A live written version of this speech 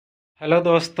Hello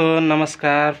दोस्तों,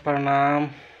 नमस्कार, प्रणाम।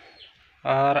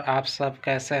 और आप सब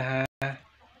कैसे हैं?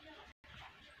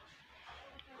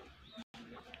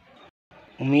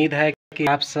 उम्मीद है कि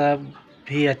आप सब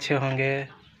भी अच्छे होंगे।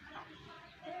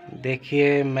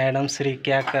 देखिए मैडम श्री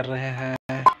क्या कर रहे हैं।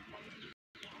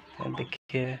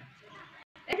 देखिए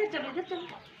चलो इधर, चलो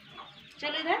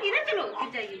चलो इधर, इधर चलो,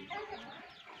 गिर जाएगी,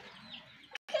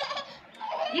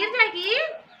 गिर जाएगी।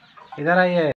 इधर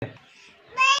आइए।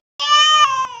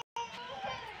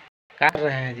 कर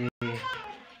रहे हैं जी।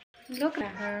 लोग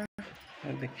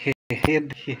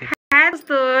देखिए हाय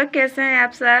दोस्तों, कैसे हैं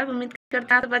आप सब? उम्मीद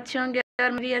करता हूँ सब अच्छे होंगे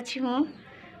और मैं भी अच्छी हूँ।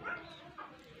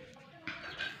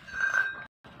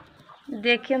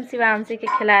 देखिए हम शिवांशी के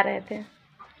खिला रहे थे।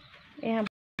 यहाँ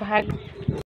भाग,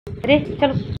 अरे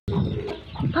चलो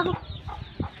भागो।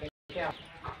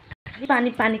 पानी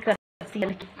पानी करती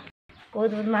है,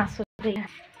 बहुत बदमाश हो रही है।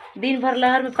 दिन भर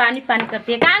लहर में पानी पानी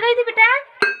करती है। कहाँ गई थी बेटा?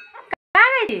 कहाँ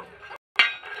गई थी?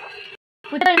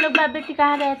 पूछो इन लोग बाप बेटी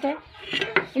कहाँ गए थे।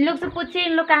 इन लोग से पूछिए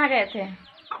इन लोग कहाँ गए थे।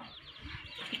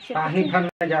 पानी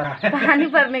भरने जा रहा है। पानी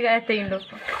भरने गए थे इन लोग।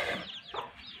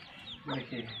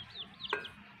 देखिए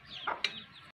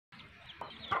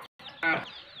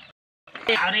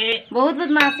अरे बहुत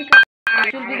बदमाशी कर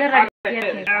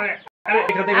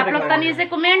आप लोग तनी इसे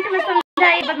कमेंट में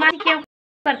समझाइए बदमाशी क्यों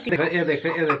करती है। ये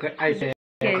देखो ऐसे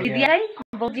दीदी है,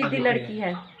 बहुत जिद्दी लड़की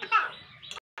है।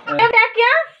 क्या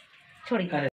क्या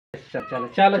छोड़िए। चलो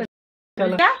चलो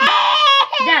चलो जा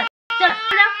जा चल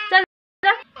चल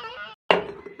चल।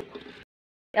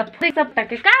 अब फिर सब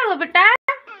तक क्या हुआ बेटा?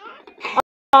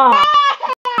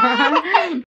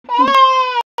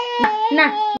 ना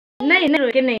नहीं नहीं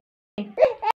रुके नहीं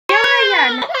क्यों यार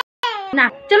ना।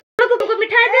 चलो तुमको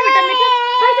मिठाई दे बेटा, मिठाई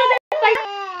पैसा दे,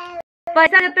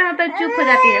 पैसा देते हैं तो चुप हो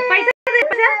जाती है। पैसा दे,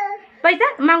 पैसा पैसा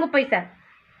मांगो, पैसा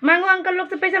मांगो, अंकल लोग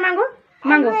से पैसा मांगो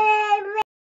मांगो।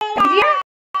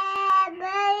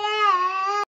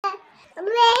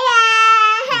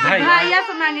 भैया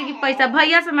से मांगेगी पैसा,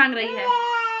 भैया से मांग रही है।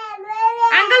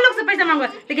 अंकल लोग से पैसा मांगो।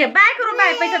 देखिए बाय करो,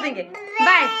 बाय पैसा देंगे,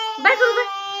 बाय बाय करो, बाय।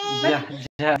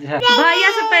 भैया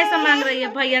से पैसा मांग रही है,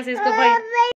 भैया से। इसको भैया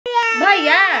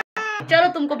भैया चलो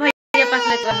तुमको भैया पास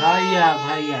ले चलो। भैया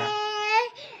भैया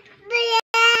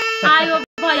आयो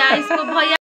भैया, इसको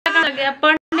भैया कहाँ गया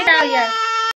पढ़ने का भैया।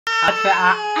 अच्छा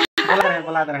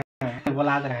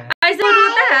बुला रहे हैं ऐसे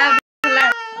रोता है।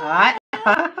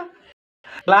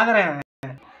 बुला रहे हैं।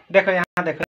 देखो यहाँ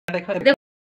देखो देखो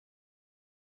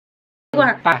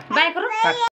बाय करो,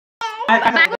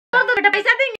 बाय करो तो बेटा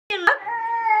पैसा देंगे लोग।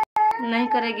 नहीं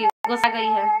करेगी, गुस्सा गई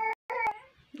है,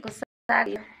 गुस्सा आ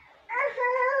गया।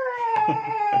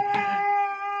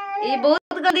 ये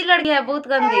बहुत गंदी लड़की है, बहुत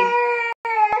गंदी।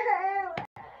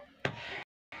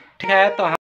 ठीक है, तो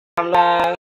हम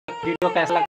लोग वीडियो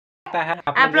कैसा लगता है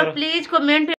आप लोग प्लीज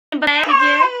कमेंट में बताया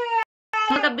कीजिए।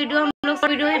 मतलब वीडियो हम लोग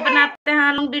वीडियो ही बनाते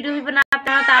हैं, लोग वीडियो भी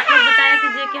बनाते हैं, तो आप लोग बताया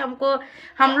कीजिए कि हमको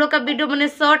हम लोग का वीडियो बने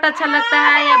शॉर्ट अच्छा लगता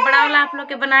है या बड़ा वाला आप लोग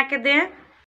के बना के दें।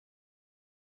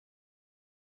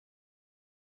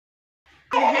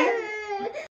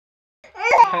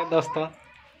 दोस्तों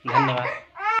धन्यवाद।